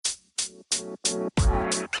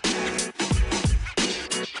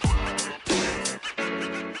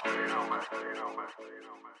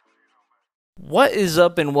What is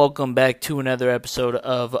up, and welcome back to another episode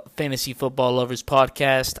of Fantasy Football Lovers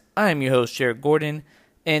Podcast. I am your host, Jared Gordon,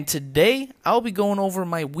 and today I'll be going over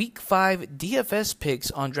my Week 5 DFS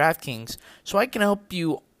picks on Draftkings so I can help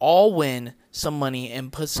you all win some money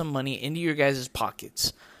and put some money into your guys'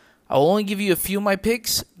 pockets. I will only give you a few of my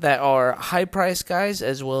picks that are high-priced guys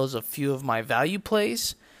as well as a few of my value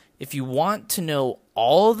plays. If you want to know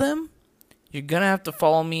all of them, you're going to have to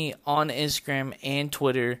follow me on Instagram and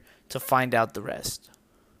Twitter to find out the rest.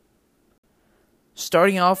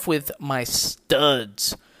 Starting off with my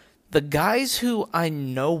studs, the guys who I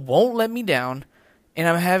know won't let me down, and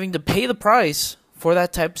I'm having to pay the price for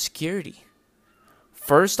that type of security.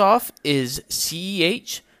 First off is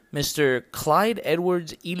CEH, Mr. Clyde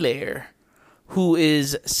Edwards-Helaire, who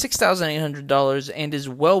is $6,800 and is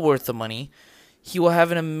well worth the money. He will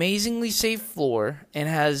have an amazingly safe floor and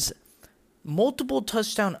has multiple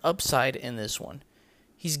touchdown upside in this one.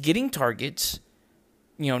 He's getting targets,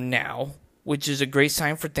 now, which is a great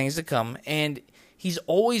sign for things to come. And he's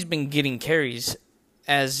always been getting carries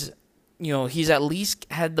as, he's at least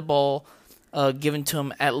had the ball given to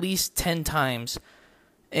him at least 10 times.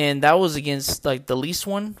 And that was against, the least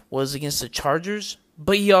one was against the Chargers.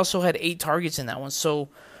 But he also had 8 targets in that one. So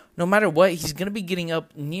no matter what, he's going to be getting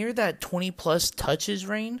up near that 20-plus touches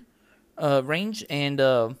range. And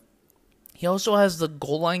he also has the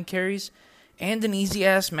goal line carries and an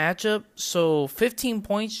easy-ass matchup, so 15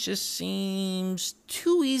 points just seems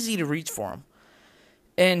too easy to reach for him.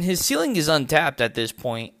 And his ceiling is untapped at this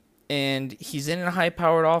point, and he's in a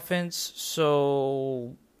high-powered offense,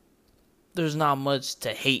 so there's not much to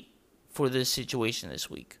hate for this situation this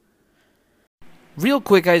week. Real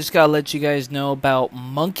quick, I just gotta let you guys know about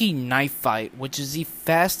Monkey Knife Fight, which is the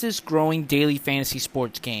fastest-growing daily fantasy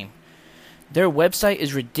sports game. Their website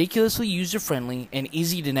is ridiculously user-friendly and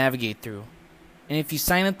easy to navigate through. And if you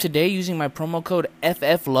sign up today using my promo code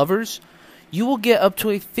FFLovers, you will get up to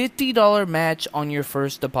a $50 match on your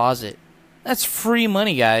first deposit. That's free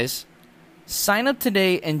money, guys. Sign up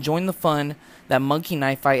today and join the fun that Monkey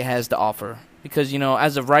Knife Fight has to offer. Because,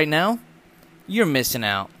 as of right now, you're missing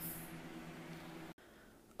out.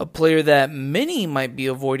 A player that many might be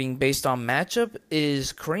avoiding based on matchup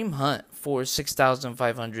is Kareem Hunt for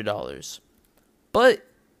 $6,500. But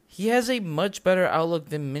he has a much better outlook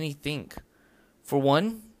than many think. For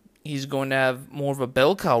one, he's going to have more of a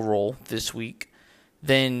bell cow role this week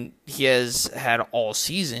than he has had all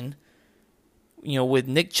season, with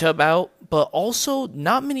Nick Chubb out. But also,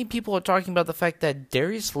 not many people are talking about the fact that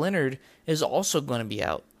Darius Leonard is also going to be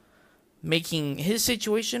out, making his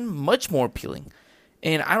situation much more appealing.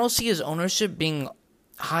 And I don't see his ownership being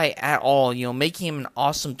high at all, making him an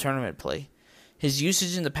awesome tournament play. His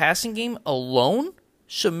usage in the passing game alone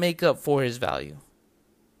should make up for his value.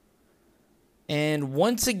 And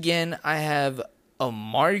once again, I have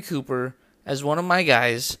Amari Cooper as one of my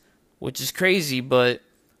guys, which is crazy, but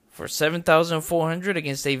for $7,400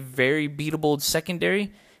 against a very beatable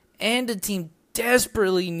secondary and a team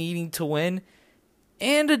desperately needing to win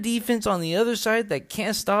and a defense on the other side that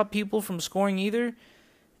can't stop people from scoring either,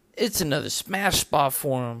 it's another smash spot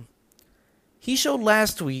for him. He showed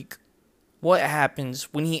last week what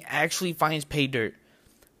happens when he actually finds pay dirt.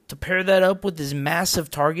 To pair that up with his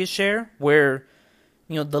massive target share, where,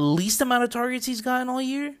 the least amount of targets he's gotten all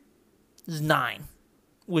year is 9,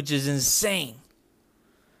 which is insane.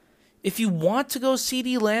 If you want to go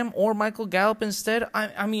CeeDee Lamb or Michael Gallup instead,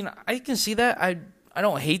 I can see that. I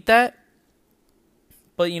don't hate that.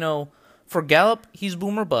 But, for Gallup, he's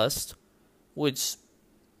boom or bust, which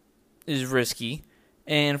is risky.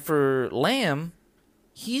 And for Lamb,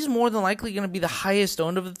 he's more than likely going to be the highest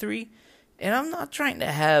owned of the three. And I'm not trying to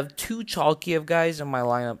have too chalky of guys in my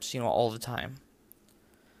lineups, all the time.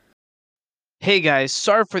 Hey guys,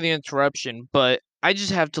 sorry for the interruption, but I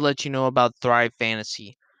just have to let you know about Thrive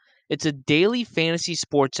Fantasy. It's a daily fantasy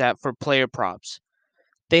sports app for player props.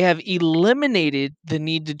 They have eliminated the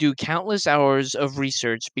need to do countless hours of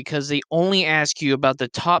research because they only ask you about the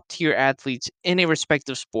top tier athletes in a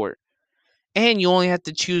respective sport. And you only have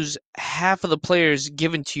to choose half of the players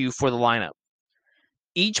given to you for the lineup.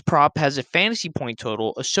 Each prop has a fantasy point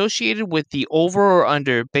total associated with the over or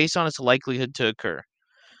under based on its likelihood to occur.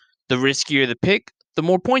 The riskier the pick, the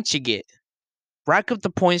more points you get. Rack up the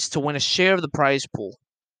points to win a share of the prize pool.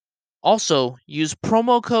 Also, use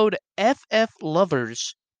promo code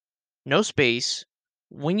FFLovers, no space,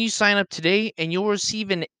 when you sign up today, and you'll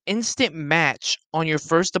receive an instant match on your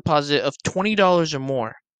first deposit of $20 or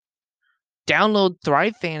more. Download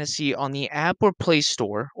Thrive Fantasy on the app or Play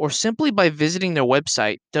Store, or simply by visiting their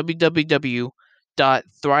website,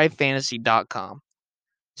 www.thrivefantasy.com.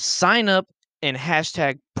 Sign up and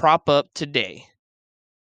hashtag prop up today.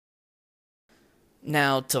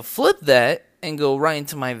 Now, to flip that and go right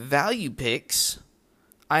into my value picks,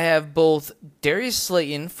 I have both Darius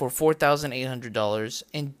Slayton for $4,800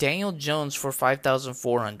 and Daniel Jones for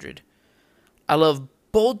 $5,400. I love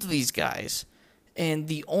both of these guys, and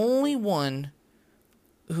the only one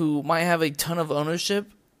who might have a ton of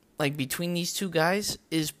ownership, like between these two guys,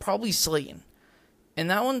 is probably Slayton. And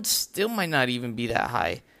that one still might not even be that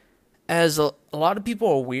high, as a lot of people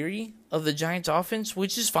are weary of the Giants' offense,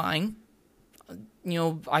 which is fine.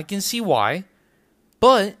 I can see why.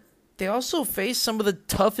 But they also face some of the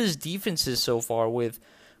toughest defenses so far, with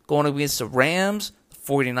going against the Rams,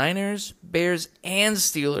 49ers, Bears, and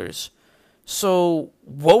Steelers. So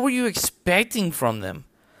what were you expecting from them,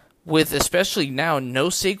 with especially now no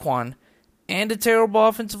Saquon and a terrible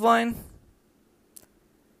offensive line?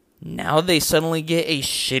 Now they suddenly get a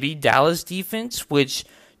shitty Dallas defense, which,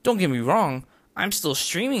 don't get me wrong, I'm still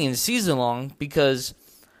streaming in season long because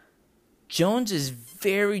Jones is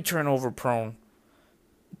very turnover prone.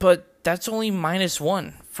 But that's only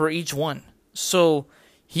 -1 for each one. So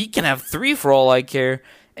he can have 3 for all I care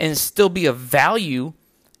and still be a value,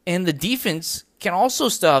 and the defense can also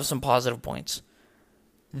still have some positive points.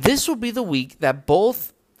 This will be the week that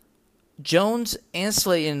both Jones and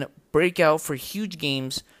Slayton break out for huge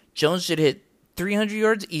games. Jones should hit 300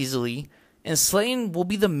 yards easily, and Slayton will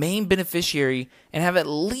be the main beneficiary and have at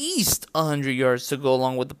least 100 yards to go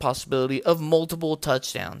along with the possibility of multiple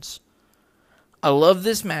touchdowns. I love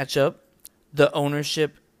this matchup, the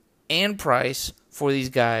ownership and price for these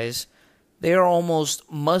guys. They are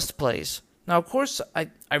almost must-plays. Now, of course,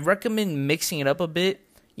 I recommend mixing it up a bit,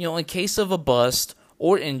 in case of a bust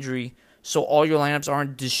or injury, so all your lineups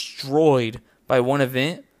aren't destroyed by one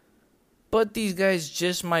event. But these guys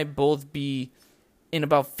just might both be in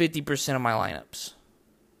about 50% of my lineups.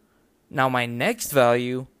 Now, my next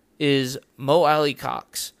value is Mo Alley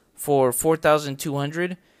Cox for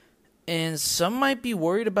 $4,200. And some might be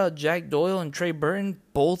worried about Jack Doyle and Trey Burton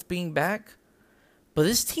both being back. But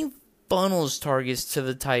this team funnels targets to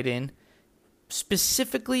the tight end,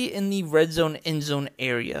 specifically in the red zone, end zone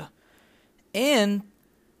area. And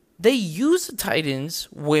they use the tight ends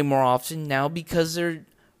way more often now because their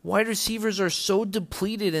wide receivers are so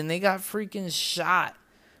depleted and they got freaking shot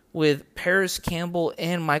with Paris Campbell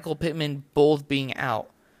and Michael Pittman both being out.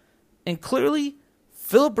 And clearly,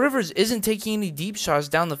 Phillip Rivers isn't taking any deep shots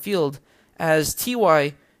down the field, as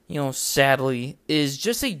T.Y., sadly, is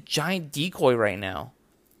just a giant decoy right now.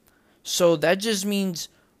 So that just means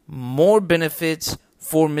more benefits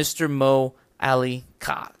for Mr. Mo Alley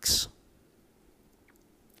Cox.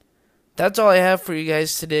 That's all I have for you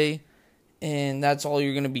guys today, and that's all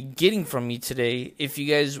you're going to be getting from me today. If you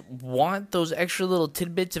guys want those extra little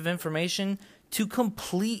tidbits of information to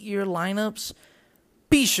complete your lineups,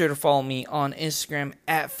 be sure to follow me on Instagram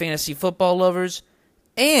at FantasyFootballLovers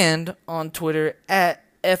and on Twitter at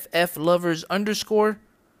FFLovers_.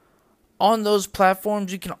 On those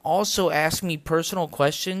platforms, you can also ask me personal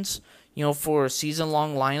questions, for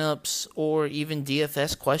season-long lineups or even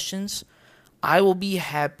DFS questions. I will be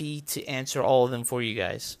happy to answer all of them for you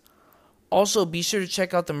guys. Also, be sure to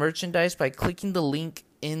check out the merchandise by clicking the link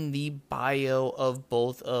in the bio of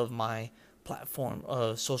both of my platform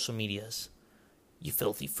social medias. You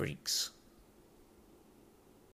filthy freaks.